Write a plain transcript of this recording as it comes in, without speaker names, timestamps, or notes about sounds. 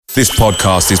This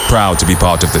podcast is proud to be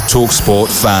part of the TalkSport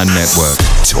Fan Network.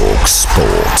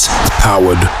 TalkSport.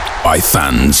 Powered by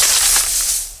fans.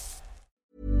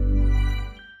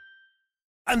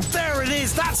 And there it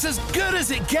is, that's as good as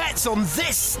it gets on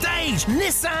this stage.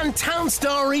 Nissan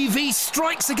Townstar EV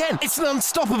strikes again. It's an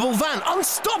unstoppable van,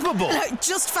 unstoppable.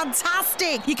 Just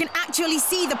fantastic. You can actually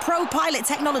see the Pro Pilot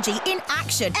technology in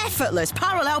action. Effortless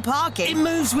parallel parking. It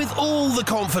moves with all the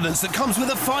confidence that comes with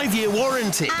a 5-year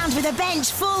warranty. And with a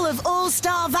bench full of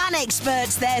all-star van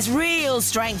experts, there's real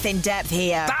strength in depth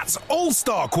here. That's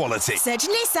all-star quality. Search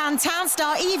Nissan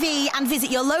Townstar EV and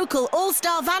visit your local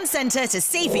all-star van centre to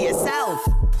see for yourself.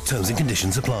 Terms and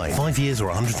conditions apply. 5 years or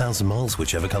 100,000 miles,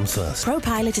 whichever comes first.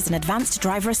 ProPilot is an advanced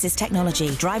driver assist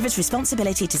technology. Driver's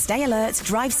responsibility to stay alert,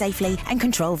 drive safely, and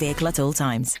control vehicle at all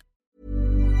times.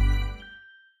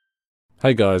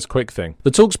 Hey guys, quick thing.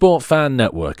 The TalkSport Fan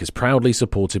Network is proudly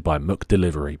supported by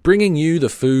McDelivery, bringing you the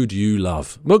food you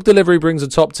love. McDelivery brings a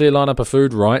top-tier lineup of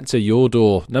food right to your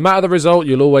door. No matter the result,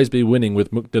 you'll always be winning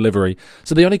with McDelivery.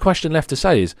 So the only question left to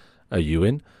say is, are you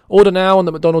in? Order now on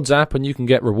the McDonald's app and you can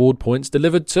get reward points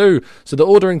delivered too. So the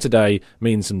ordering today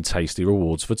means some tasty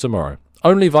rewards for tomorrow.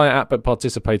 Only via app at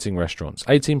participating restaurants.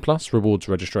 18 plus, rewards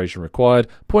registration required.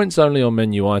 Points only on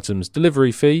menu items.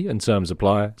 Delivery fee and terms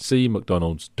apply. See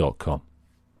mcdonalds.com.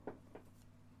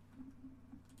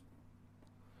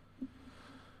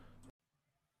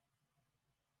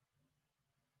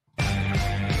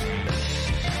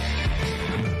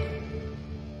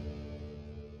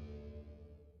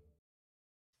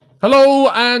 Hello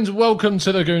and welcome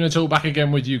to the Gooner Talk, back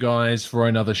again with you guys for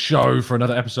another show, for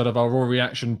another episode of our Raw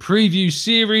Reaction preview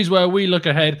series where we look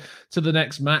ahead to the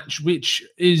next match, which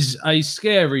is a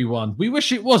scary one. We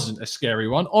wish it wasn't a scary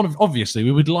one. Obviously,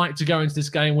 we would like to go into this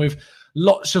game with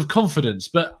lots of confidence,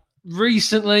 but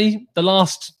recently, the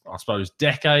last, I suppose,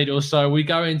 decade or so, we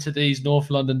go into these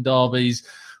North London derbies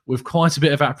with quite a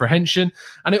bit of apprehension.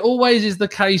 And it always is the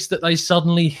case that they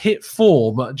suddenly hit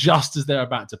form just as they're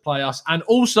about to play us. And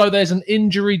also there's an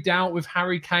injury doubt with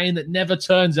Harry Kane that never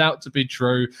turns out to be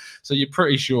true. So you're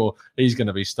pretty sure he's going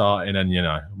to be starting. And, you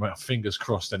know, well, fingers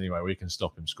crossed anyway, we can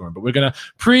stop him scoring. But we're going to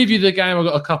preview the game. I've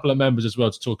got a couple of members as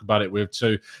well to talk about it with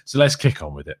too. So let's kick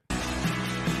on with it.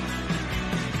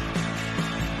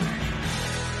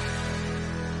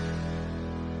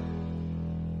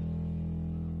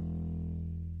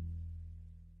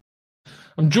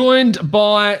 I'm joined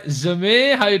by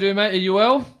Zamir. How you doing, mate? Are you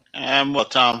well? Well,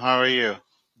 Tom, how are you?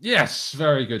 Yes,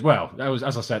 very good. Well, that was,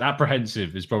 as I said,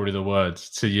 apprehensive is probably the word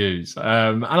to use.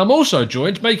 And I'm also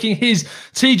joined, making his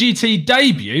TGT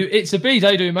debut. It's a B. How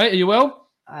you doing, mate? Are you well?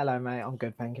 Hello, mate. I'm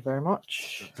good. Thank you very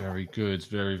much. Very good.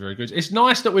 Very, very good. It's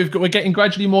nice that we're getting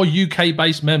gradually more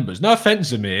UK-based members. No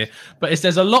offence, Zamir, but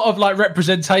there's a lot of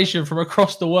representation from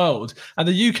across the world, and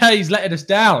the UK is letting us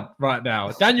down right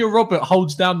now. Daniel Robert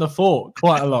holds down the fort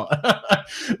quite a lot.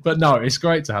 But no, it's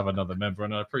great to have another member,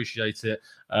 and I appreciate it.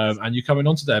 And you coming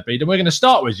on today, Bede. And we're going to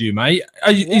start with you, mate.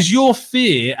 Is your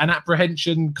fear and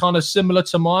apprehension kind of similar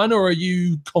to mine, or are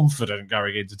you confident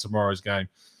going into tomorrow's game?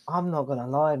 I'm not going to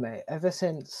lie, mate. Ever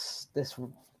since this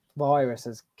virus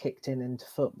has kicked into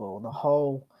football, the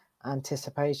whole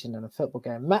anticipation in a football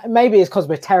game, maybe it's because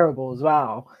we're terrible as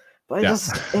well, but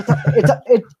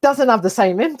it doesn't have the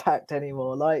same impact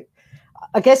anymore. Like,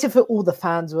 I guess if all the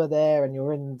fans were there and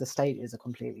you're in the stadium, it's a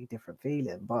completely different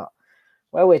feeling. But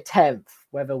where we're 10th,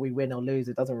 whether we win or lose,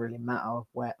 it doesn't really matter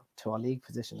to our league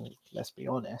position, let's be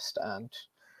honest. And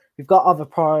we've got other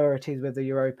priorities with the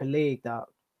Europa League that,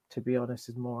 to be honest,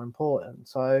 is more important.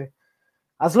 So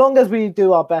as long as we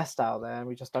do our best out there and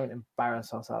we just don't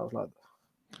embarrass ourselves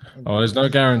there's no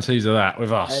guarantees of that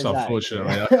with us, exactly.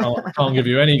 Unfortunately. I can't give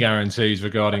you any guarantees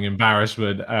regarding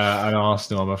embarrassment and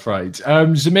Arsenal, I'm afraid.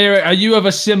 Zamira, are you of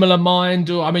a similar mind?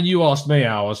 Or, I mean, you asked me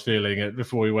how I was feeling it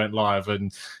before we went live,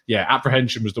 and yeah,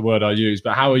 apprehension was the word I used,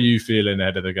 but how are you feeling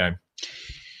ahead of the game?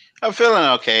 I'm feeling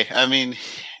okay. I mean,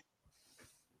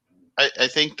 I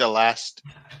think the last,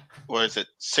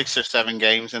 6 or 7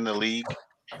 games in the league?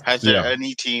 Has there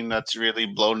any team that's really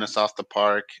blown us off the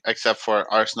park, except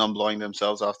for Arsenal blowing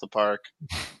themselves off the park?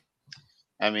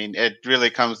 I mean, it really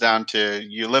comes down to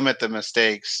you limit the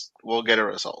mistakes, we'll get a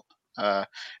result. And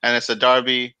it's a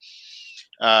derby.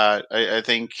 I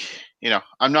think,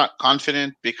 I'm not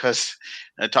confident because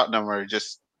Tottenham are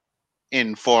just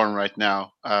in form right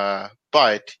now.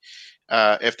 But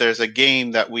if there's a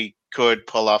game that we could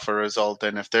pull off a result,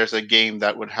 and if there's a game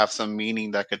that would have some meaning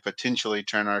that could potentially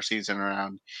turn our season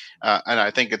around, and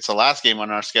I think it's the last game on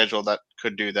our schedule that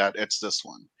could do that, it's this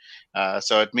one.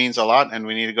 So it means a lot, and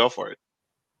we need to go for it.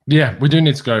 Yeah, we do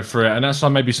need to go for it. And that's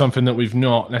maybe something that we've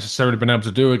not necessarily been able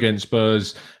to do against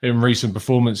Spurs in recent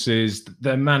performances.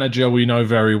 Their manager, we know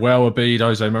very well, Abid,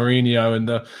 Jose Mourinho, and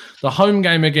the home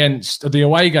game the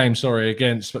away game,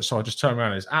 against, but sorry, I just turned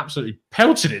around, is absolutely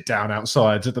pelted it down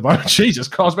outside at the moment. Jesus,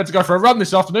 I was meant to go for a run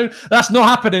this afternoon. That's not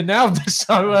happening now.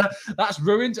 So that's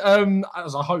ruined.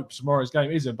 As I hope tomorrow's game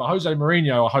isn't. But Jose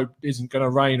Mourinho, I hope, isn't going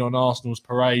to rain on Arsenal's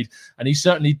parade. And he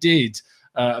certainly did.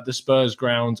 At the Spurs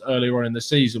ground earlier on in the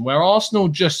season, where Arsenal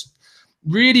just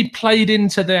really played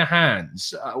into their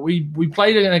hands. We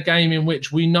played it in a game in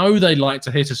which we know they like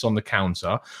to hit us on the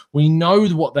counter. We know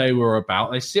what they were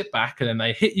about. They sit back and then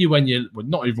they hit you when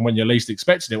not even when you're least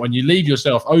expecting it, when you leave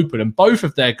yourself open. And both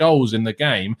of their goals in the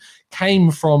game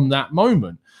came from that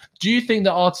moment. Do you think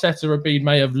that Arteta Abid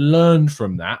may have learned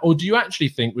from that? Or do you actually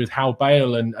think with how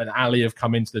Bale and Ali have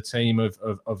come into the team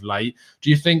of late,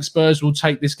 do you think Spurs will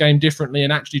take this game differently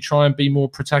and actually try and be more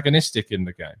protagonistic in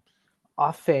the game?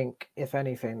 I think, if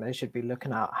anything, they should be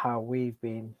looking at how we've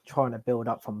been trying to build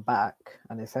up from back.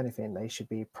 And if anything, they should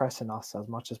be pressing us as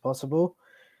much as possible.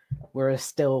 We're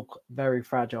still very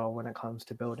fragile when it comes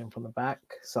to building from the back.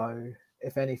 So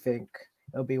if anything,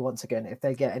 it'll be, once again, if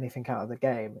they get anything out of the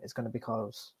game, it's going to be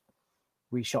because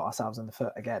we shot ourselves in the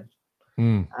foot again.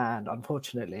 And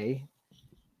unfortunately,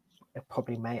 it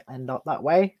probably may end up that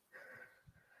way.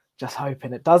 Just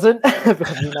hoping it doesn't,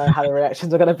 because we know how the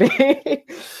reactions are going to be.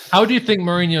 How do you think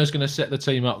Mourinho is going to set the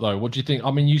team up, though? What do you think?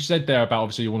 I mean, you said there about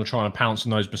obviously you want to try and pounce on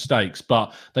those mistakes,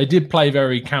 but they did play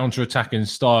very counter-attacking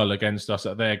style against us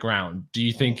at their ground. Do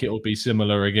you think it will be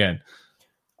similar again?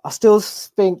 I still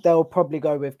think they'll probably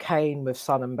go with Kane with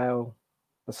Son and Bale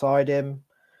beside him.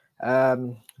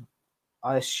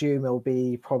 I assume it'll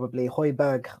be probably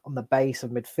Højbjerg on the base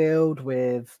of midfield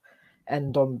with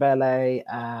Ndombele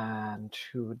and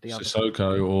who would the other?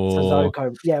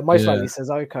 Sissoko. Yeah, most likely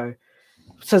Sissoko.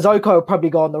 Sissoko will probably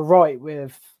go on the right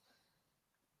with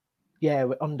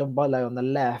Ndombele on the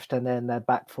left, and then their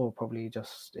back four probably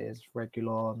just is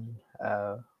Reguilon,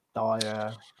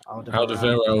 Dyer,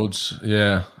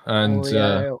 Alderweireld,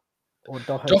 and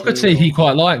Doherty he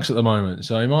quite likes at the moment,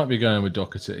 so he might be going with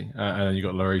Doherty, and then you've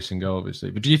got Lloris in goal, obviously.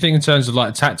 But do you think, in terms of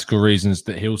like tactical reasons,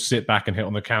 that he'll sit back and hit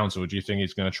on the counter, or do you think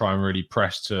he's going to try and really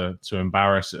press to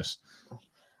embarrass us?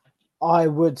 I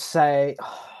would say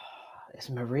it's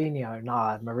Mourinho.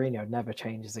 Nah, Mourinho never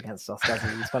changes against us, does he?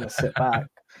 He's going to sit back.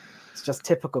 It's just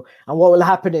typical. And what will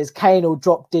happen is Kane will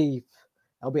drop deep.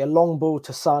 There'll be a long ball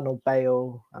to Son or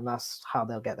Bale, and that's how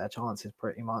they'll get their chances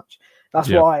pretty much. That's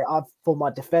why, for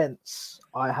my defence,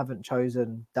 I haven't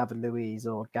chosen David Luiz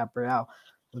or Gabriel.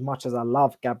 As much as I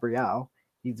love Gabriel,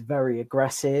 he's very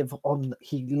aggressive.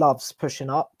 He loves pushing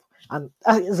up. And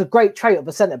it's a great trait of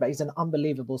a centre-back. He's an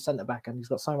unbelievable centre-back, and he's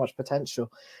got so much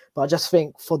potential. But I just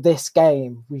think for this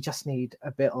game, we just need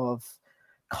a bit of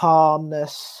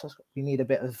calmness. We need a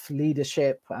bit of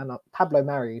leadership. And Pablo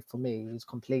Mari, for me, is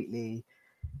completely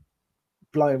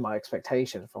blown my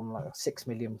expectation from like a 6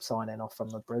 million signing off from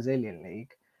the Brazilian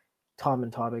league. Time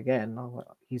and time again,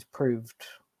 he's proved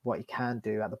what he can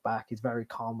do at the back. He's very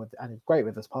calm and he's great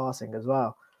with his passing as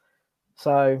well.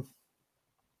 So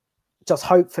just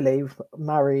hopefully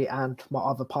Mari and my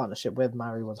other partnership with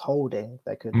Mari was Holding,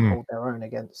 they could hold their own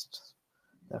against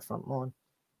their front line.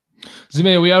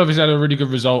 Zamir, we obviously had a really good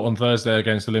result on Thursday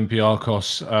against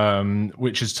Olympiacos,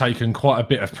 which has taken quite a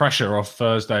bit of pressure off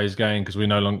Thursday's game, because we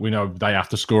know they have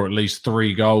to score at least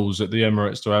 3 goals at the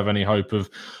Emirates to have any hope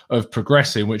of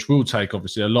progressing, which will take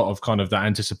obviously a lot of kind of that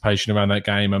anticipation around that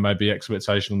game and maybe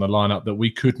expectation on the lineup that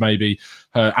we could maybe.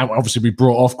 And obviously, we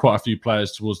brought off quite a few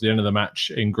players towards the end of the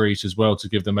match in Greece as well to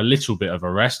give them a little bit of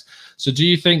a rest. So, do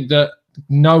you think that,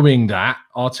 knowing that,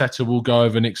 Arteta will go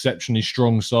with an exceptionally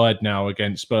strong side now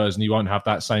against Spurs, and he won't have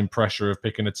that same pressure of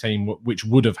picking a team which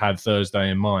would have had Thursday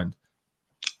in mind?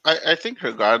 I think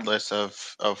regardless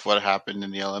of what happened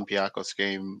in the Olympiacos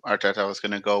game, Arteta was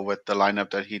going to go with the lineup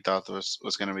that he thought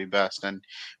was going to be best. And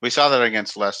we saw that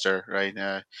against Leicester, right?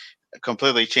 A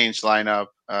completely changed lineup.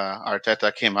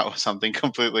 Arteta came out with something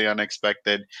completely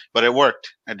unexpected, but it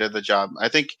worked. It did the job. I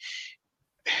think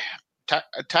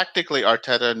tactically,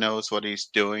 Arteta knows what he's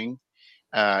doing.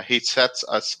 He sets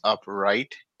us up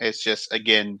right. It's just,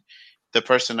 again, the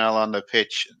personnel on the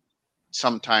pitch,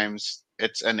 sometimes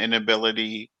it's an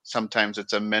inability, sometimes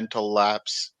it's a mental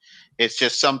lapse. It's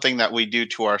just something that we do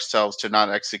to ourselves to not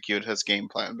execute his game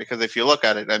plan. Because if you look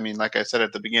at it, I mean, like I said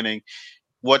at the beginning,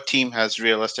 what team has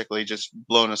realistically just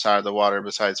blown us out of the water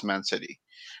besides Man City?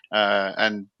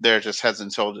 And they're just heads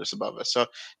and shoulders above us.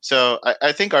 So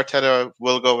I think Arteta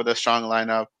will go with a strong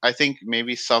lineup. I think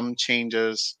maybe some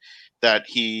changes that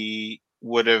he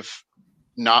would have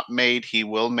not made, he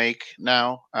will make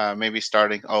now. Maybe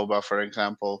starting Oba, for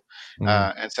example,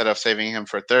 instead of saving him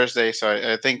for Thursday. So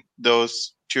I think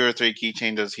those 2 or 3 key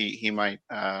changes he might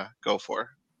go for.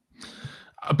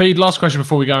 Bede, last question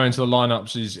before we go into the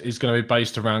lineups is going to be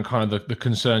based around kind of the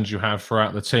concerns you have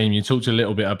throughout the team. You talked a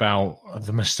little bit about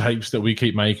the mistakes that we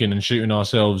keep making and shooting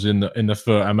ourselves in the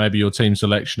foot, and maybe your team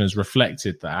selection has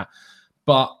reflected that.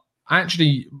 But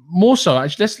actually, more so,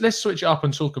 let's switch it up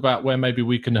and talk about where maybe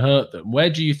we can hurt them.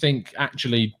 Where do you think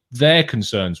actually their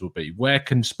concerns will be? Where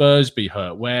can Spurs be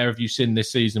hurt? Where have you seen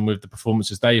this season with the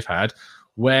performances they've had?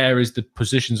 Where is the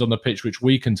positions on the pitch which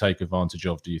we can take advantage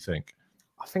of, do you think?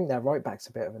 I think their right back's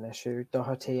a bit of an issue.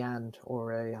 Doherty and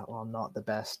Ori are not the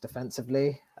best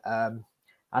defensively,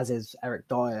 as is Eric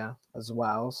Dyer as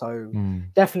well. So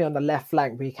definitely on the left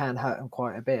flank, we can hurt them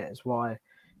quite a bit. It's why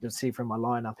you'll see from my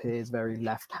lineup here is very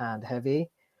left-hand heavy.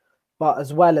 But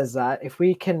as well as that, if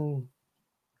we can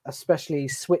especially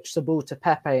switch the ball to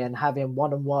Pepe and have him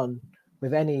one-on-one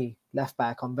with any left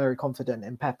back, I'm very confident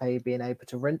in Pepe being able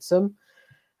to rinse them.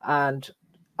 And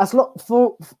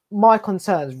for my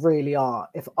concerns really are,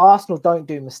 if Arsenal don't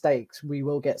do mistakes, we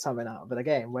will get something out of it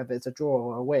again, whether it's a draw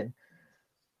or a win.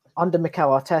 Under Mikel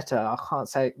Arteta, I can't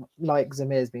say, like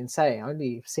Zamir's been saying,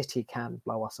 only City can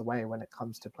blow us away when it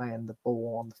comes to playing the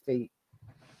ball on the feet.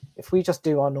 If we just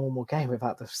do our normal game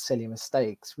without the silly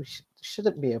mistakes, we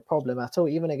shouldn't be a problem at all,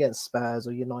 even against Spurs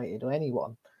or United or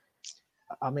anyone.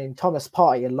 I mean, Thomas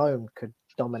Partey alone could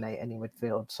dominate any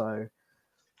midfield. So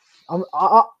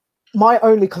my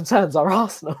only concerns are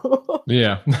Arsenal.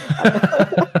 Yeah.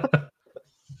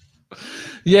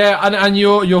 Yeah, and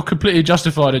you're completely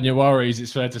justified in your worries,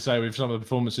 it's fair to say, with some of the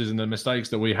performances and the mistakes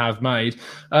that we have made.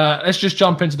 Let's just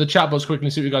jump into the chat box quickly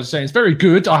and see what you guys are saying. It's very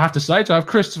good, I have to say, to have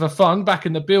Christopher Fung back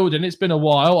in the building. It's been a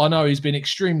while. I know he's been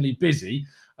extremely busy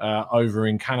over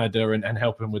in Canada and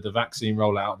helping with the vaccine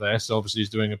rollout there. So obviously he's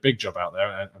doing a big job out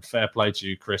there, and fair play to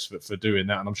you, Chris, for doing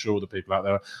that. And I'm sure all the people out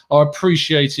there are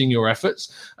appreciating your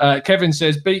efforts. Kevin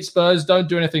says, beat Spurs, don't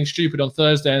do anything stupid on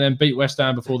Thursday, and then beat West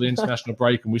Ham before the international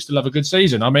break, and we still have a good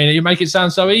season. I mean, you make it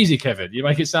sound so easy, Kevin. You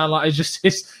make it sound like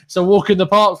it's a walk in the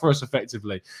park for us,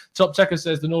 effectively. Top Techer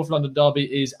says the North London derby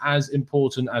is as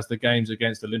important as the games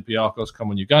against Olympiacos. Come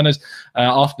on, you Gunners.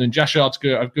 Afternoon, Jashard's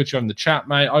good show in the chat,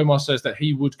 mate. Omar says that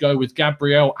he would go with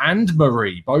Gabriel and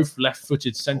Marie, both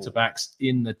left-footed centre-backs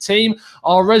in the team.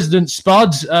 Our resident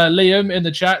Spud, Liam, in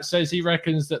the chat says he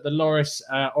reckons that the Loris,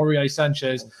 Aurier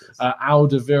Sanchez,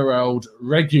 Alderweireld,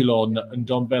 Reguilon, and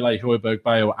Ndombele, Højbjerg,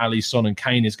 Bale, Ali, Son, and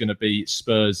Kane is going to be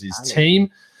Spurs'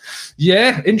 team.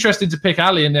 Yeah, interesting to pick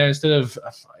Ali in there instead of...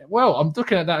 Well, I'm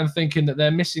looking at that and thinking that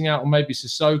they're missing out on maybe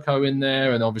Sissoko in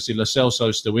there, and obviously Lo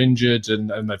Celso's still injured,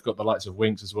 and they've got the likes of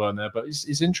Winks as well in there. But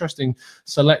it's interesting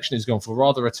selection he's gone for,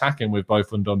 rather attacking with both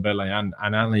Ndombele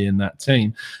and Ali in that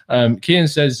team. Kian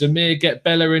says, Zamir, get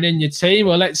Bellerin in your team.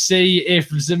 Well, let's see if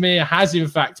Zamir has in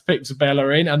fact picked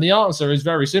Bellerin, and the answer is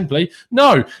very simply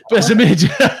no. But Zamir,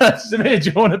 do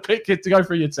you want to pick it to go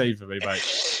through your team for me,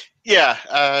 mate? Yeah,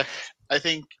 I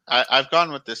think I've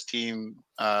gone with this team.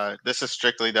 This is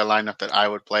strictly the lineup that I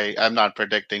would play. I'm not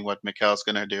predicting what Mikel's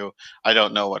going to do. I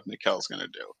don't know what Mikel's going to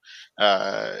do.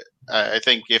 I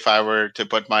think if I were to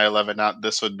put my 11 out,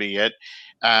 this would be it.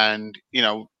 And,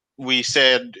 we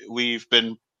said we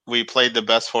played the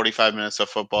best 45 minutes of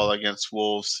football against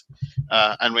Wolves,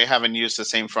 and we haven't used the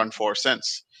same front four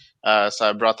since. So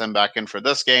I brought them back in for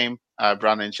this game. I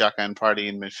brought in Xhaka and Partey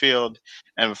in midfield.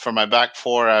 And for my back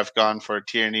four, I've gone for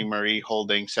Tierney, Marie,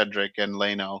 Holding, Cedric, and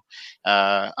Leno.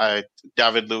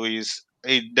 David Luiz,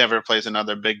 he never plays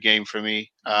another big game for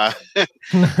me.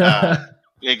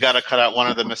 You got to cut out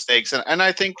one of the mistakes. And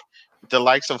I think the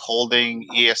likes of Holding,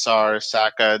 ESR,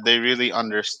 Saka, they really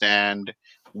understand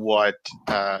what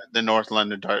the North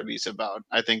London derby is about.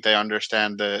 I think they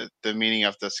understand the meaning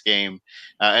of this game,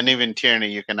 and even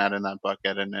Tierney you can add in that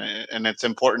bucket, and it's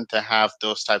important to have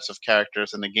those types of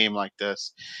characters in a game like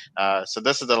this. So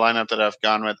this is the lineup that I've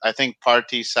gone with. I think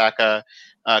Partey Saka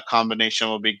combination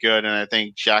will be good, and I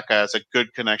think Xhaka has a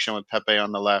good connection with Pepe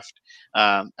on the left,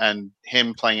 and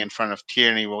him playing in front of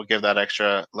Tierney will give that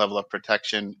extra level of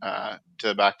protection to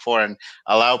the back four and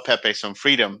allow Pepe some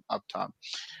freedom up top.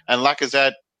 And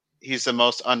Lacazette, he's the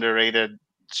most underrated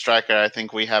striker I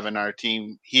think we have in our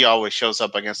team. He always shows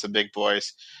up against the big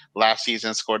boys. Last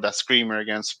season scored that screamer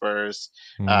against Spurs.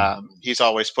 He's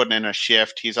always putting in a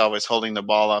shift. He's always holding the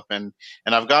ball up. And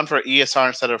I've gone for ESR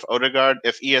instead of Odegaard.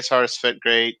 If ESR is fit,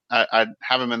 great. I'd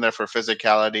have him in there for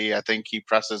physicality. I think he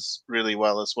presses really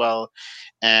well as well.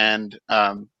 And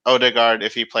Odegaard,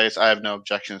 if he plays, I have no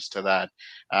objections to that.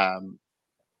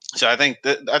 So I think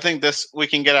this we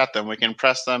can get at them. We can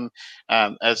press them.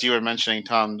 As you were mentioning,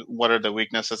 Tom, what are the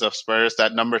weaknesses of Spurs?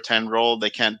 That number 10 role, they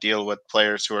can't deal with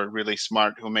players who are really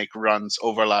smart, who make runs,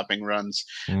 overlapping runs.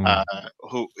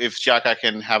 Who, if Xhaka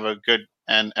can have a good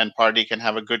and Partey can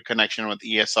have a good connection with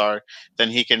ESR, then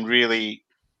he can really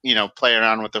play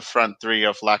around with the front three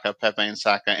of Laka, Pepe, and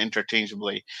Saka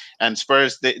interchangeably. And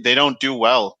Spurs, they don't do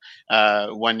well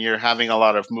when you're having a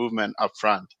lot of movement up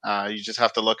front. You just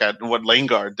have to look at what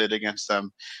Lingard did against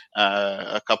them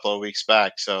a couple of weeks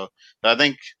back. So I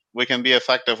think we can be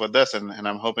effective with this, and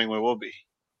I'm hoping we will be.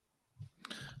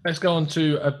 Let's go on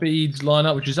to Abid's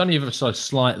lineup, which is only ever so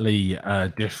slightly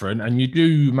different. And you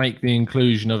do make the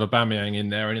inclusion of Aubameyang in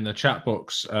there. And in the chat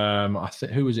box, I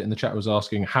think who was it in the chat was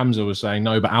asking? Hamza was saying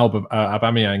no, but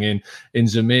Aubameyang in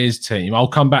Zamir's team. I'll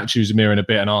come back to you, Zamir, in a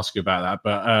bit and ask you about that.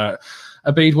 But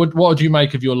Abid, what do you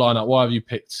make of your lineup? Why have you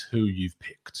picked who you've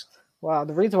picked? Well,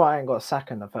 the reason why I ain't got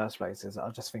Saka in the first place is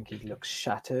I just think he looks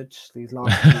shattered these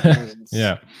last few games.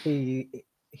 Yeah.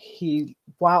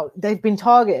 Wow, they've been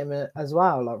targeting him as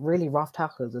well, like really rough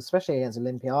tackles, especially against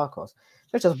Olympiacos.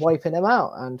 They're just wiping him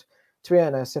out. And to be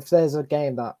honest, if there's a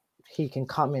game that he can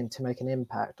come in to make an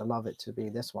impact, I love it to be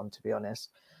this one, to be honest.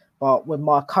 But with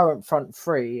my current front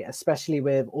three, especially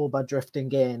with Auba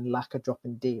drifting in, Laka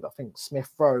dropping deep, I think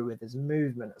Smith Rowe with his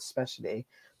movement, especially,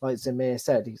 like Zamir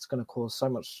said, he's going to cause so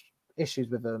much issues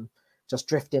with him just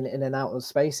drifting in and out of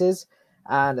spaces.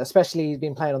 And especially he's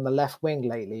been playing on the left wing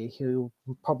lately. He'll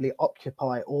probably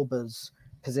occupy Auba's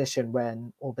position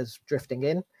when Auba's drifting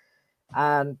in.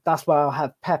 And that's why I'll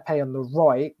have Pepe on the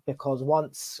right, because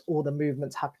once all the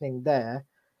movement's happening there,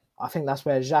 I think that's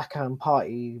where Xhaka and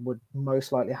Partey would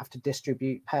most likely have to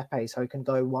distribute Pepe so he can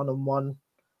go one-on-one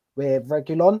with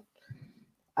Reguilon.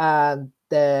 And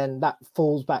then that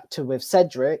falls back to with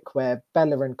Cedric, where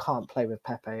Bellerin can't play with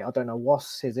Pepe. I don't know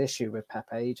what's his issue with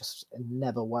Pepe. He just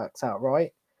never works out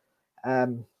right.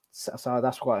 So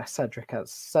that's why Cedric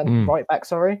has right back,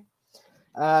 sorry.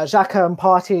 Xhaka and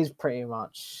Partey is pretty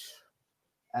much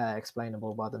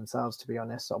explainable by themselves, to be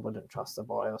honest. I wouldn't trust the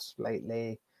bias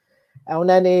lately. El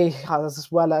Neni,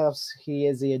 as well as he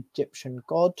is the Egyptian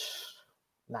god.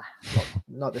 Nah,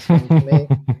 not this one for me.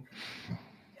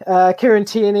 Kieran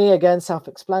Tierney, again,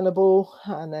 self-explanable.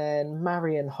 And then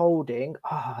Marion Holding.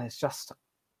 It's just...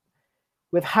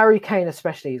 With Harry Kane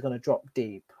especially, he's going to drop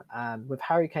deep. And with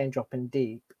Harry Kane dropping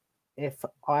deep, if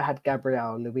I had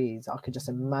Gabriel Luiz, I could just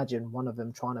imagine one of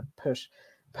them trying to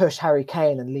push Harry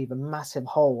Kane and leave a massive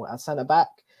hole at centre-back.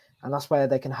 And that's where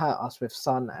they can hurt us with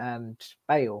Son and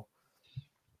Bale.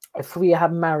 If we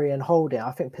have Marion Holding,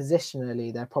 I think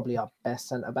positionally, they're probably our best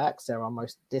centre-backs. They're our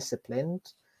most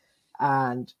disciplined.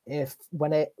 And if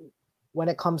when it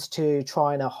comes to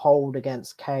trying to hold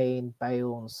against Kane,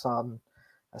 Bale, and Son,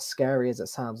 as scary as it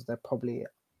sounds, they're probably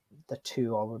the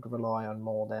two I would rely on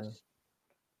more than,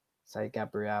 say,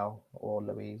 Gabriel or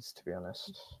Luiz, to be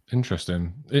honest.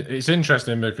 Interesting. It's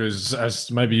interesting because, as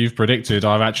maybe you've predicted,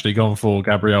 I've actually gone for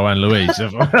Gabriel and Luiz.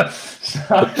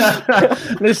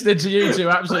 Listening to you two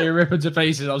absolutely ripping to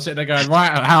pieces, I'm sitting there going,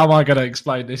 right, how am I going to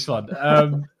explain this one?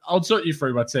 I'll talk you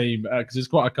through my team because there's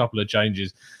quite a couple of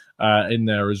changes in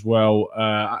there as well.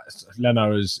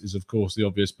 Leno is of course the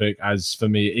obvious pick. As for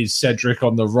me, is Cedric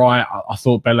on the right. I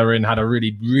thought Bellerin had a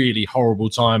really, really horrible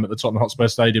time at the Tottenham Hotspur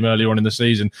Stadium earlier on in the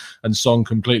season, and Son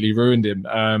completely ruined him.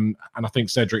 And I think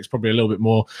Cedric's probably a little bit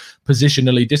more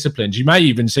positionally disciplined. You may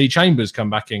even see Chambers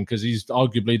come back in because he's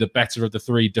arguably the better of the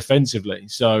three defensively.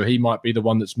 So he might be the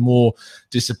one that's more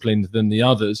disciplined than the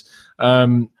others.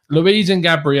 Luiz and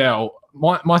Gabriel,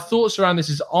 my thoughts around this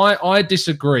is I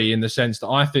disagree in the sense that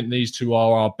I think these two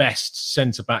are our best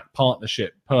centre-back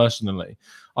partnership, personally.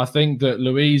 I think that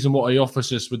Luiz and what he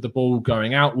offers us with the ball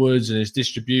going outwards and his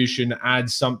distribution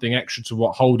adds something extra to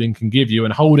what Holding can give you.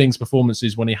 And Holding's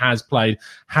performances when he has played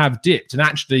have dipped and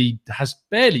actually has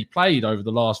barely played over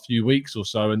the last few weeks or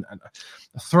so. And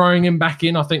throwing him back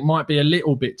in, I think, might be a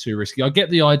little bit too risky. I get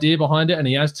the idea behind it, and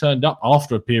he has turned up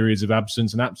after periods of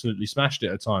absence and absolutely smashed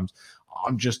it at times.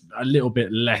 I'm just a little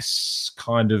bit less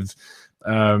kind of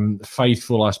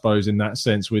faithful, I suppose, in that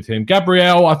sense with him.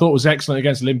 Gabriel, I thought was excellent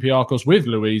against Olympiacos with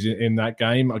Luiz in that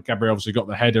game. Gabriel obviously got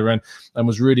the header and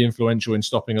was really influential in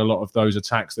stopping a lot of those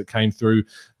attacks that came through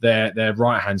their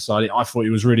right-hand side. I thought he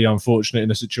was really unfortunate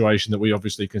in a situation that we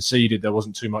obviously conceded. There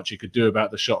wasn't too much he could do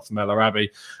about the shot from El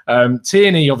Arabi.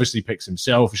 Tierney obviously picks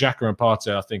himself. Xhaka and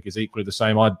Partey, I think, is equally the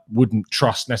same. I wouldn't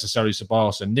trust necessarily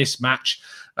Ceballos in this match.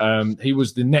 He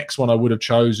was the next one I would have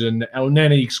chosen. El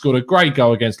Neni scored a great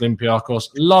goal against Olympiacos.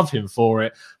 Love him for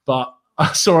it. But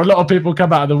I saw a lot of people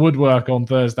come out of the woodwork on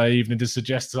Thursday evening to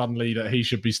suggest suddenly that he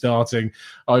should be starting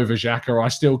over Xhaka. I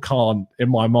still can't, in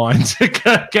my mind,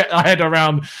 get my head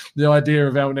around the idea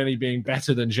of Elneny being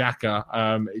better than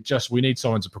Xhaka. We need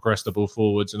someone to progress the ball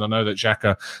forwards, and I know that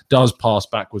Xhaka does pass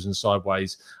backwards and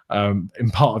sideways in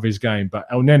part of his game, but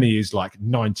Elneny is like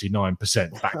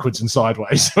 99% backwards and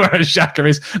sideways, whereas Xhaka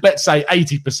is, let's say,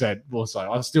 80% or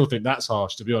so. I still think that's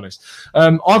harsh, to be honest.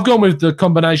 I've gone with the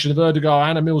combination of Ødegaard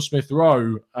and Emil Smith-Rowe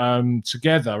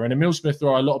together. And Emil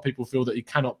Smith-Rowe, a lot of people feel that he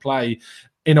cannot play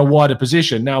in a wider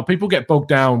position. Now, people get bogged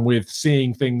down with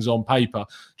seeing things on paper.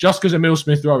 Just because Emil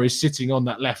Smith-Rowe is sitting on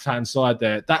that left-hand side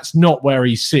there, that's not where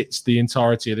he sits the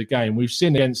entirety of the game. We've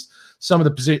seen against some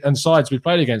of the sides we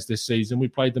played against this season, we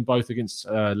played them both against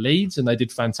Leeds, and they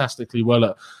did fantastically well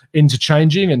at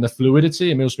interchanging and the fluidity.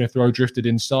 Emil Smith-Rowe drifted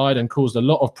inside and caused a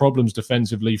lot of problems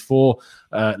defensively for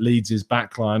Leeds'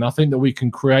 backline. I think that we can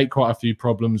create quite a few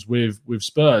problems with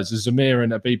Spurs. As Zamir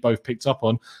and Abid both picked up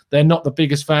on, they're not the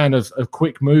biggest fan of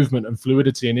quick movement and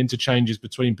fluidity and interchanges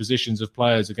between positions of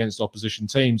players against opposition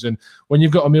teams. And when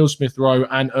you've got Emil Smith-Rowe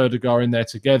and Ødegaard in there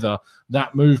together,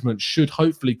 that movement should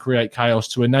hopefully create chaos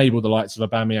to enable the likes of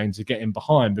Aubameyang to get in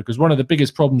behind, because one of the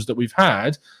biggest problems that we've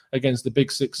had against the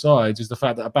big six sides is the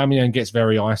fact that Aubameyang gets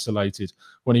very isolated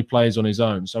when he plays on his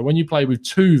own. So when you play with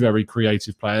two very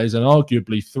creative players, and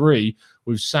arguably three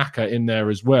with Saka in there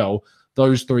as well,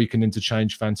 those three can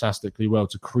interchange fantastically well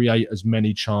to create as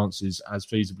many chances as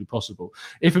feasibly possible.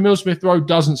 If Emil Smith-Rowe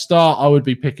doesn't start, I would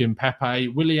be picking Pepe.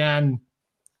 Willian,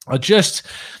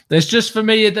 there's just for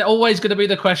me, there's always going to be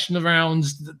the question around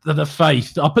the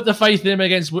faith. I put the faith in him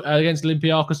against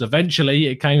Olympiacos. Eventually,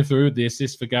 it came through with the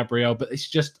assist for Gabriel, but it's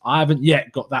just I haven't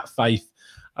yet got that faith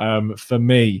for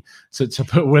me to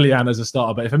put Willian as a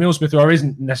starter. But if Emil Smith-Rowe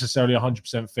isn't necessarily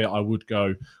 100% fit, I would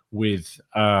go with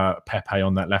Pepe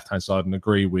on that left-hand side and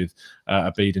agree with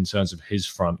Abid in terms of his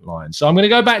front line. So I'm going to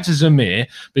go back to Zamir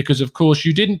because, of course,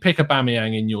 you didn't pick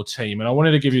Aubameyang in your team, and I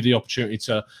wanted to give you the opportunity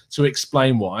to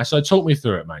explain why. So talk me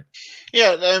through it, mate.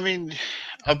 Yeah, I mean,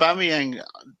 Aubameyang,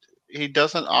 he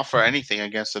doesn't offer anything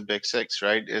against the big six,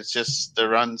 right? It's just the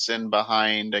runs in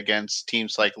behind against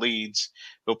teams like Leeds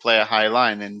who play a high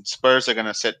line, and Spurs are going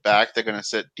to sit back, they're going to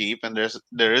sit deep, and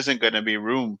there isn't going to be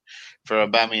room for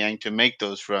Aubameyang to make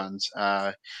those runs.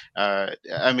 I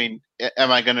mean,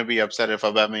 am I going to be upset if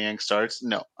Aubameyang starts?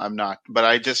 No, I'm not. But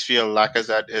I just feel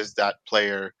Lacazette is that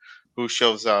player who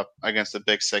shows up against the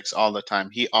big six all the time.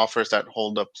 He offers that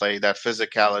hold-up play, that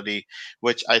physicality,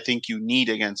 which I think you need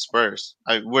against Spurs.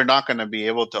 We're not going to be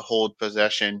able to hold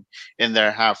possession in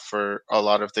their half for a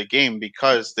lot of the game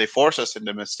because they force us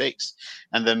into mistakes.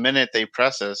 And the minute they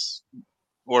press us,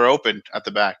 we're open at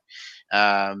the back.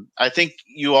 I think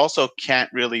you also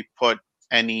can't really put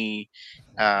any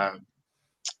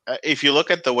if you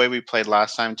look at the way we played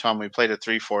last time, Tom, we played a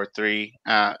 3-4-3,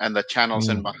 and the channels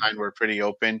in behind were pretty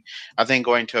open. I think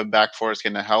going to a back four is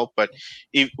going to help, but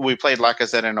we played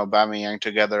Lacazette and Aubameyang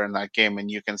together in that game,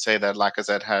 and you can say that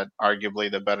Lacazette had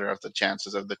arguably the better of the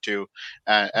chances of the two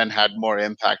and had more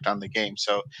impact on the game.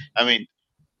 So, I mean,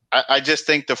 I just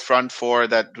think the front four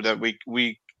that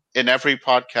we in every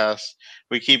podcast,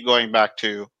 we keep going back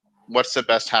to what's the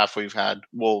best half we've had?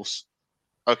 Wolves.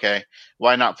 Okay,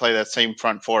 why not play that same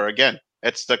front four again?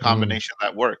 It's the combination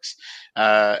that works.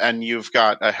 And you've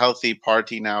got a healthy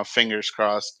party now, fingers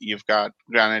crossed. You've got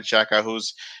Granit Xhaka,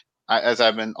 who's, as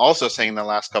I've been also saying the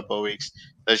last couple of weeks,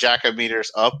 the Xhaka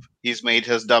meter's up. He's made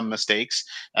his dumb mistakes.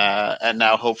 And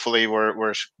now hopefully we're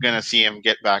going to see him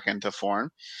get back into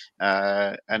form.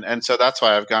 And so that's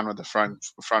why I've gone with the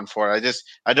front four.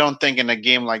 I don't think in a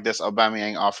game like this,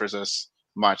 Aubameyang offers us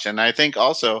much. And I think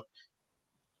also,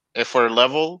 if we're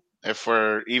level, if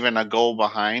we're even a goal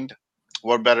behind,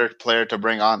 what better player to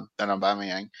bring on than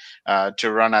Aubameyang to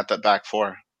run at the back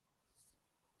four?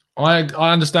 I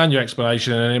understand your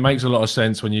explanation, and it makes a lot of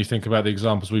sense when you think about the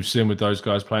examples we've seen with those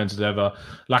guys playing together.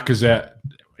 Lacazette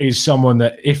is someone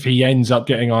that, if he ends up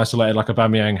getting isolated like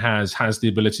Aubameyang has the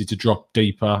ability to drop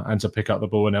deeper and to pick up the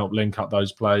ball and help link up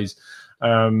those plays.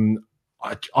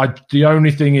 The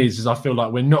only thing is I feel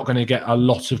like we're not going to get a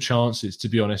lot of chances, to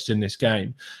be honest, in this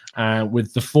game.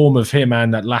 With the form of him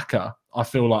and that Laka, I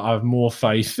feel like I have more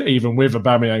faith, even with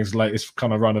Aubameyang's latest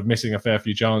kind of run of missing a fair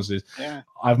few chances. Yeah.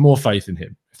 I have more faith in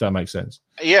him, if that makes sense.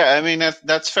 Yeah, I mean,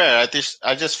 that's fair.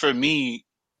 I just for me,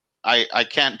 I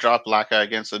can't drop Laka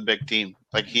against a big team.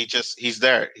 Like he's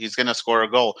there. He's going to score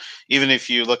a goal. Even if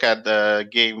you look at the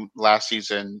game last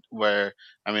season where,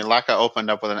 I mean, Laka opened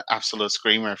up with an absolute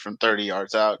screamer from 30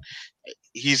 yards out.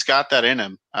 He's got that in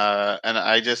him. And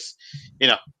I just,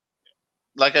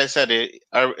 like I said,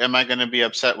 am I going to be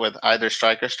upset with either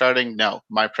striker starting? No,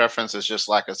 my preference is just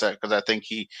Lacazette because I think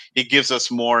he gives us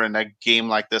more in a game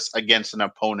like this against an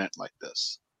opponent like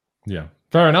this. Yeah,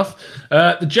 fair enough.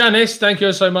 The Janice, thank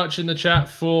you so much in the chat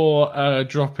for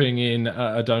dropping in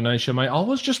a donation, mate. I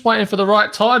was just waiting for the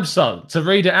right time, son, to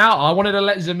read it out. I wanted to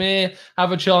let Zamir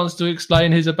have a chance to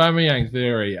explain his Aubameyang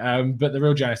theory. But the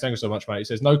real Janice, thank you so much, mate. He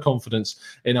says, no confidence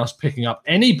in us picking up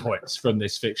any points from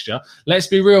this fixture. Let's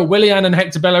be real, Willian and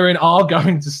Hector Bellerin are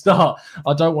going to start.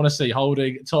 I don't want to see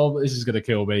Holding. Tom, this is going to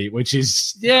kill me, which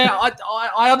is, yeah,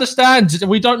 I understand.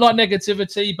 We don't like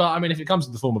negativity, but I mean, if it comes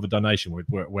in the form of a donation,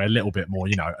 we're a little bit more,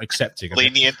 accepting.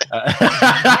 Lenient.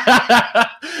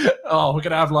 Oh, we're going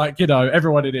to have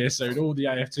everyone in here soon, all the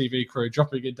AFTV crew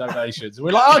dropping in donations.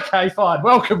 We're like, okay, fine.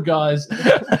 Welcome, guys.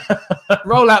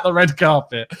 Roll out the red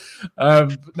carpet.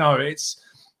 No, it's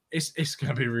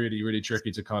going to be really, really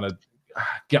tricky to kind of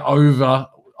get over.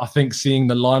 I think seeing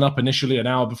the lineup initially an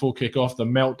hour before kickoff, the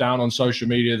meltdown on social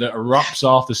media that erupts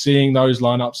after seeing those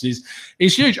lineups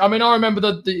is huge. I mean, I remember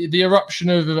the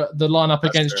eruption of the lineup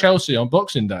against Chelsea on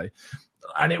Boxing Day.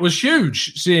 And it was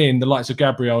huge seeing the likes of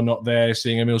Gabriel not there,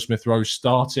 seeing Emile Smith-Rowe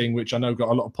starting, which I know got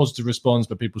a lot of positive response,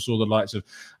 but people saw the likes of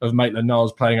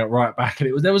Maitland-Niles playing at right back.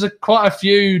 And there was quite a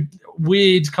few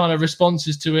weird kind of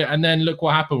responses to it. And then look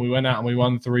what happened. We went out and we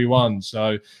won 3-1.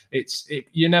 So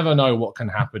you never know what can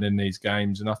happen in these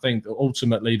games. And I think that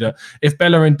ultimately that if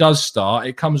Bellerin does start,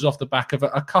 it comes off the back of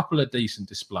a couple of decent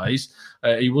displays.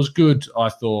 He was good, I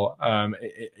thought,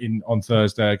 on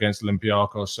Thursday against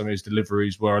Olympiacos. Some of his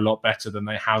deliveries were a lot better than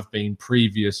they have been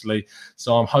previously.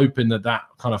 So I'm hoping that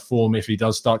kind of form, if he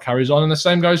does start, carries on. And the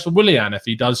same goes for Willian. If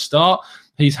he does start,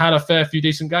 he's had a fair few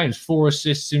decent games. 4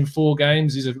 assists in 4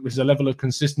 games is a level of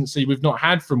consistency we've not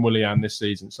had from Willian this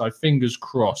season. So fingers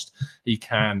crossed he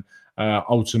can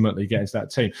ultimately get into that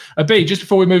team. B, just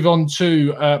before we move on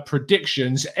to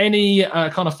predictions, any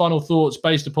kind of final thoughts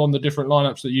based upon the different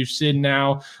lineups that you've seen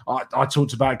now? I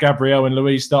talked about Gabriel and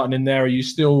Luis starting in there. Are you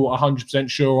still 100%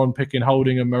 sure on picking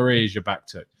Holding and Marie as your back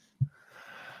two?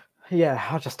 Yeah,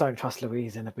 I just don't trust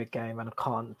Luis in a big game, and I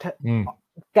can't.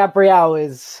 Gabriel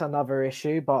is another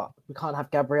issue, but we can't have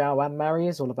Gabriel and Mari.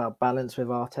 It's all about balance with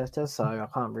Arteta, so I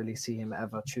can't really see him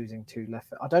ever choosing 2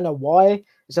 left. I don't know why.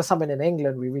 It's just something in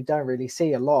England we don't really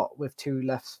see a lot, with 2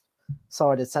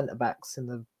 left-sided centre-backs in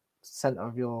the centre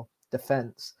of your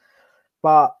defence.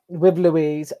 But with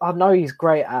Luis, I know he's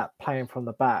great at playing from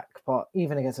the back, but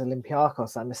even against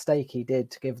Olympiacos, that mistake he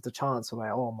did to give the chance away,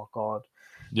 oh my God.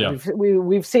 Yeah,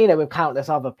 we've seen it with countless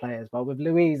other players, but with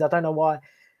Luis, I don't know why.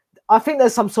 I think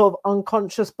there's some sort of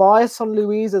unconscious bias on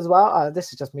Luis as well.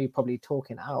 This is just me probably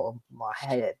talking out of my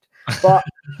head. But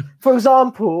for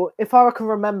example, if I can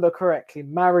remember correctly,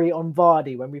 Mari on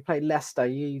Vardy, when we played Leicester,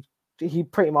 he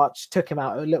pretty much took him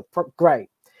out. It looked great.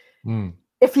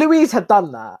 If Luis had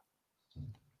done that,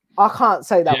 I can't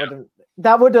say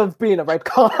that would have been a red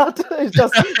card. It's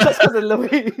just because of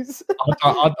Luis.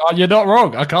 You're not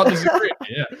wrong. I can't disagree.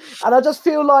 Yeah, and I just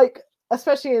feel like,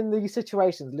 especially in these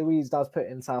situations, Luis does put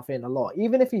himself in a lot.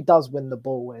 Even if he does win the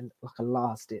ball in like a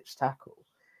last-ditch tackle,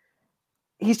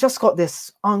 he's just got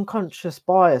this unconscious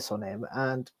bias on him,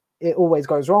 and it always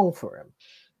goes wrong for him.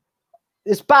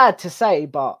 It's bad to say,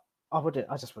 but I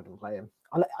just wouldn't play him.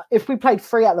 If we played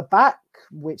 3 at the back,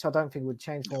 which I don't think would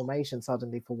change formation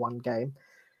suddenly for one game,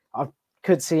 I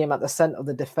could see him at the centre of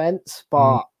the defence.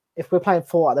 But if we're playing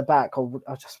 4 at the back,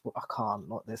 I can't,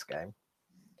 not this game.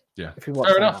 Yeah, if we watch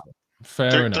Fair enough.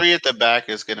 3 at the back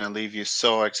is going to leave you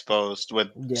so exposed with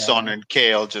Son and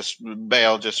Bale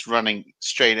just running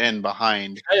straight in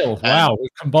behind. Bale, wow, we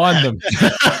combined them.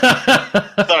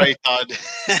 Sorry, Todd.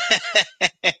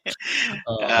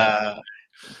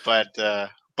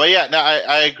 But yeah, no,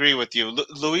 I agree with you.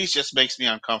 Luis just makes me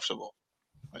uncomfortable.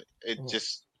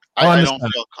 I don't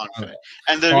feel confident.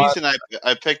 And the reason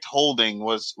I picked Holding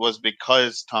was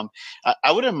because, Tom,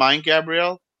 I wouldn't mind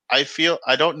Gabriel. I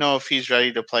don't know if he's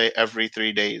ready to play every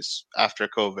 3 days after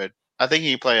COVID. I think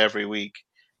he play every week,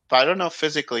 but I don't know if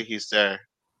physically he's there.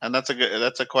 And that's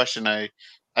a question I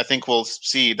think we'll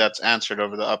see that's answered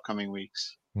over the upcoming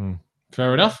weeks.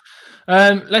 Fair enough.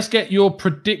 Let's get your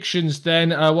predictions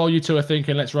then. While you two are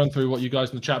thinking, let's run through what you guys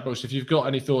in the chat box. If you've got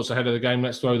any thoughts ahead of the game,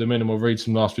 let's throw them in and we'll read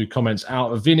some last few comments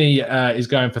out. Vinny is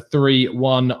going for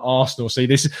 3-1 Arsenal. See,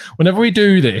 this whenever we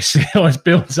do this, it always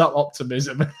builds up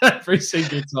optimism every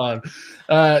single time.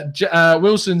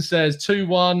 Wilson says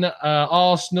 2-1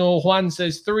 Arsenal. Juan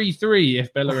says 3-3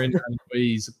 if Bellerin and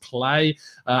Luis play.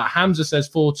 Hamza says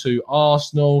 4-2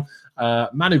 Arsenal.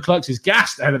 Manu Clerks is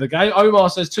gassed ahead of the game. Omar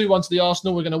says 2-1 to the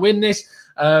Arsenal. We're going to win this.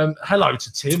 Hello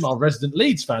to Tim, our resident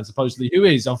Leeds fan, supposedly, who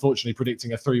is unfortunately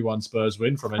predicting a 3-1 Spurs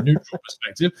win from a neutral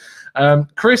perspective.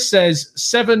 Chris says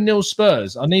 7-0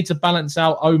 Spurs. I need to balance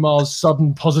out Omar's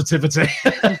sudden positivity,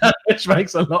 which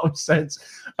makes a lot of sense.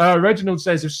 Reginald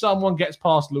says if someone gets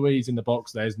past Louise in the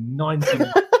box, there's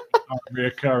 99%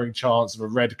 reoccurring chance of a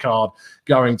red card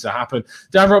going to happen.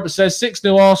 Dan Roberts says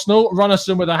 6-0 Arsenal.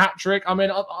 Runnison with a hat-trick. I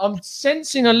mean, I'm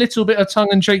sensing a little bit of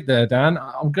tongue-in-cheek there, Dan.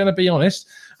 I'm going to be honest.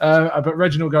 But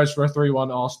Reginald goes for a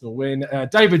 3-1 Arsenal win.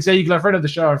 David Ziegler, friend of the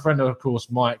show and friend of course,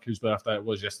 Mike, whose birthday it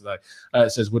was yesterday,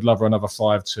 says would love another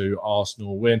 5-2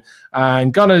 Arsenal win.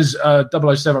 And Gunners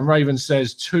 007 Ravens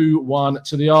says 2-1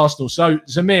 to the Arsenal. So,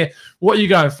 Zamir, what are you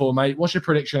going for, mate? What's your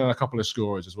prediction on a couple of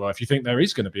scorers as well, if you think there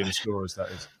is going to be any scorers, that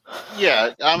is?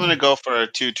 Yeah, I'm going to go for a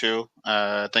 2-2.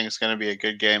 I think it's going to be a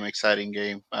good game, exciting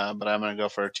game, but I'm going to go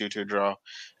for a 2-2 draw.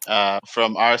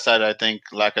 From our side, I think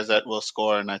Lacazette will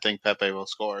score, and I think Pepe will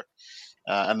score.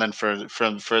 And then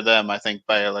for them, I think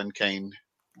Bale and Kane,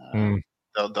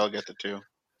 they'll get the 2.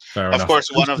 Fair of enough. course,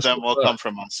 one of them will come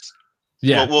from us.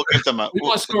 Yeah, we'll give them we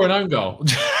might score an own goal.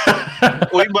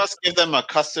 We must give them a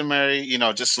customary,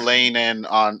 just laying in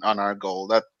on our goal.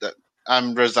 That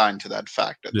I'm resigned to that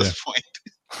fact at this point.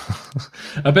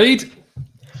 Abid?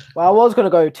 Well, I was going to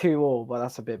go 2-2, but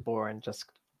that's a bit boring. Just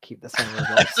keep the same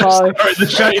result. So, the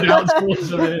shade out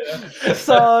towards it.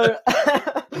 So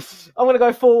I'm going to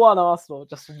go 4-1 Arsenal.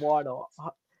 Just why not?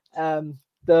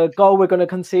 The goal we're going to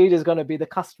concede is going to be the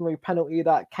customary penalty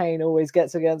that Kane always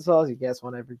gets against us. He gets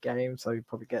one every game, so he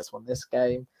probably gets one this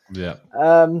game. Yeah.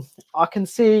 I can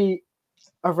see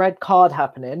a red card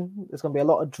happening. There's going to be a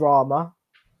lot of drama.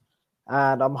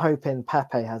 And I'm hoping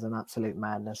Pepe has an absolute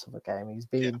madness of a game. He's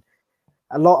been...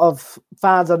 A lot of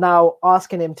fans are now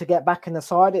asking him to get back in the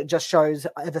side. It just shows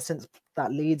ever since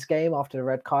that Leeds game after the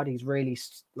red card, he's really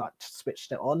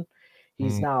switched it on.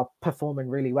 He's now performing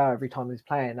really well every time he's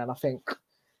playing. And I think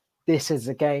this is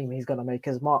the game he's going to make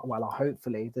his mark. Well,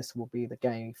 hopefully this will be the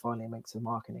game he finally makes his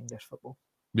mark in English football.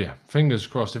 Yeah, fingers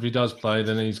crossed. If he does play,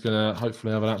 then he's going to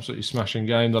hopefully have an absolutely smashing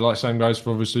game. The same goes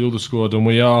for obviously all the squad, and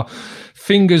we are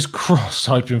fingers crossed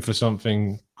hoping for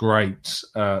something great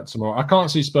tomorrow. I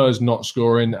can't see Spurs not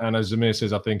scoring, and as Zamir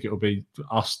says, I think it'll be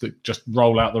us that just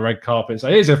roll out the red carpet and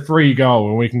say, here's a free goal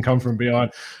and we can come from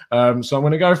behind. So I'm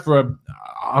going to go for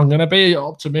I'm going to be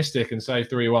optimistic and say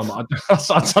 3-1.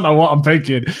 I don't know what I'm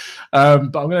thinking, but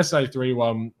I'm going to say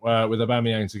 3-1 with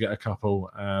Aubameyang to get a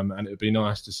couple, and it'd be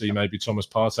nice to see maybe Thomas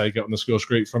Partey get on the score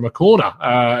streak from a corner.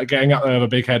 Getting up there with a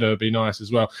big header would be nice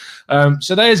as well.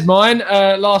 So there's mine.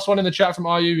 Last one in the chat from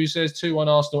RU who says 2-1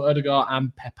 Arsenal, Odegaard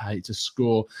and Pepe to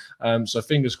score. So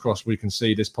fingers crossed we can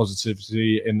see this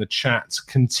positivity in the chat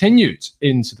continued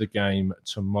into the game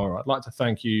tomorrow. I'd like to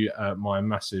thank you, my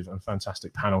massive and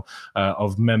fantastic panel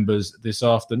of members this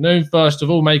afternoon. First of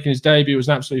all, making his debut was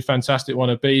an absolutely fantastic one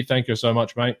of B. Thank you so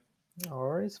much, mate. No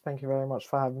worries. Thank you very much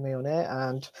for having me on here,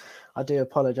 and I do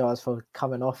apologise for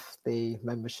coming off the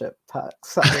membership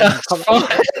packs.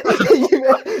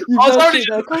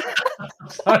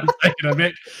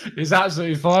 It's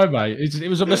absolutely fine, mate. It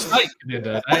was a mistake at the end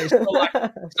of the day.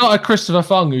 It's not like Christopher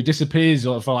Fung who disappears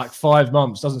for like 5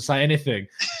 months, doesn't say anything,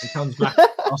 and comes back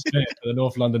last minute for the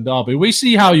North London derby. We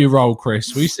see how you roll,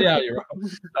 Chris. We see how you roll.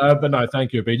 But no,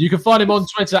 thank you, Abid. You can find him on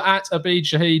Twitter at Abid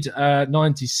Shahid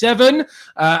 97.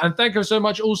 And thank you so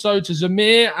much also to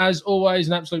Zamir. As always,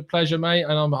 an absolute pleasure, mate.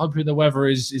 And I'm hoping the weather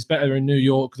is better in New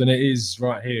York than it is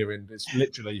right here. And it's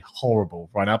literally horrible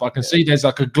right now. But I can see there's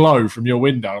like a glow from your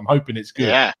window. I'm hoping it's good.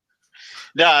 Yeah.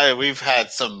 Yeah, we've had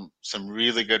some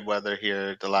really good weather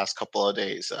here the last couple of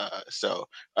days. So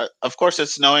of course,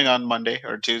 it's snowing on Monday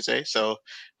or Tuesday. So,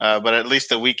 but at least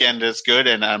the weekend is good.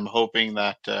 And I'm hoping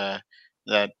that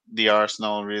the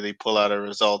Arsenal really pull out a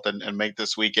result and make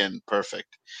this weekend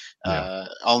perfect.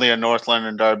 Only a North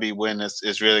London derby win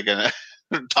is really going to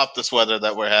top this weather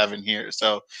that we're having here.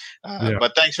 So,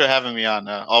 but thanks for having me on.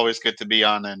 Always good to be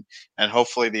on, and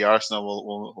hopefully the Arsenal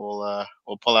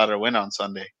will pull out a win on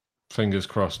Sunday. Fingers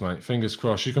crossed, mate. Fingers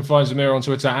crossed. You can find Zamir on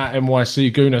Twitter at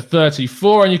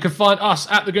NYCGooner34, and you can find us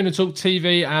at the Gooner Talk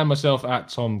TV and myself at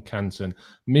Tom Canton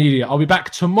Media. I'll be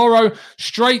back tomorrow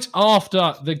straight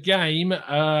after the game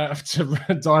to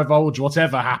divulge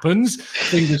whatever happens.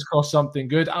 Fingers crossed something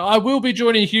good. I will be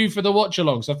joining Hugh for the watch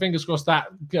along, so fingers crossed that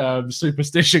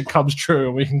superstition comes true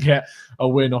and we can get a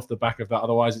win off the back of that.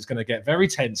 Otherwise, it's going to get very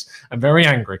tense and very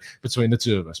angry between the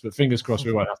two of us. But fingers crossed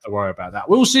we won't have to worry about that.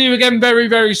 We'll see you again very,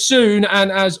 very soon.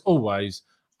 And as always,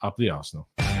 up the Arsenal.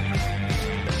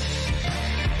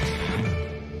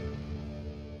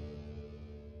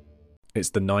 It's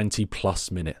the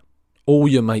 90-plus minute. all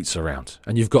your mates around,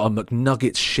 and you've got a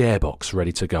McNuggets share box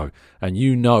ready to go, and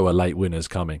you know a late winner's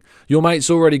coming. Your mate's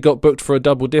already got booked for a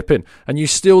double dipping, and you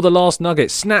steal the last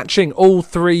nugget, snatching all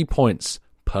 3 points.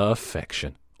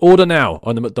 Perfection. Order now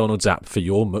on the McDonald's app for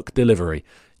your McDelivery.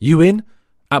 You in?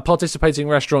 At participating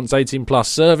restaurants, 18 plus,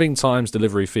 serving times,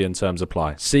 delivery fee and terms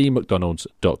apply. See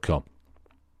mcdonalds.com.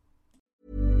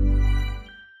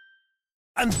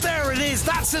 And there it is,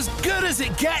 that's as good as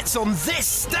it gets on this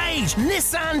stage.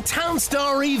 Nissan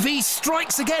Townstar EV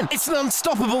strikes again. It's an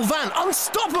unstoppable van,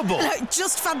 unstoppable. Look,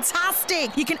 just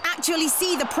fantastic. You can actually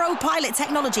see the Pro Pilot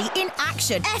technology in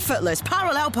action. Effortless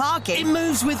parallel parking. It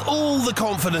moves with all the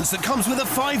confidence that comes with a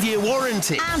 5-year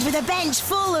warranty. And with a bench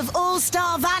full of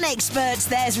all-star van experts,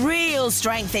 there's real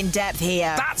strength in depth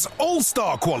here. That's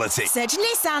all-star quality. Search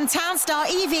Nissan Townstar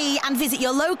EV and visit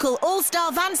your local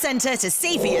all-star van centre to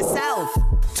see for yourself.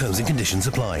 Terms and conditions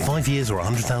apply. 5 years or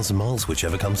 100,000 miles,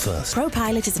 whichever comes first.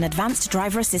 ProPilot is an advanced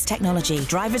driver assist technology.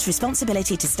 Driver's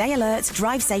responsibility to stay alert,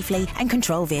 drive safely, and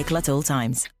control vehicle at all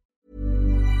times.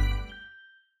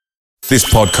 This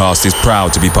podcast is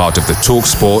proud to be part of the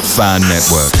TalkSport Fan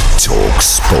Network.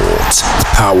 TalkSport.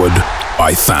 Powered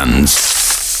by fans.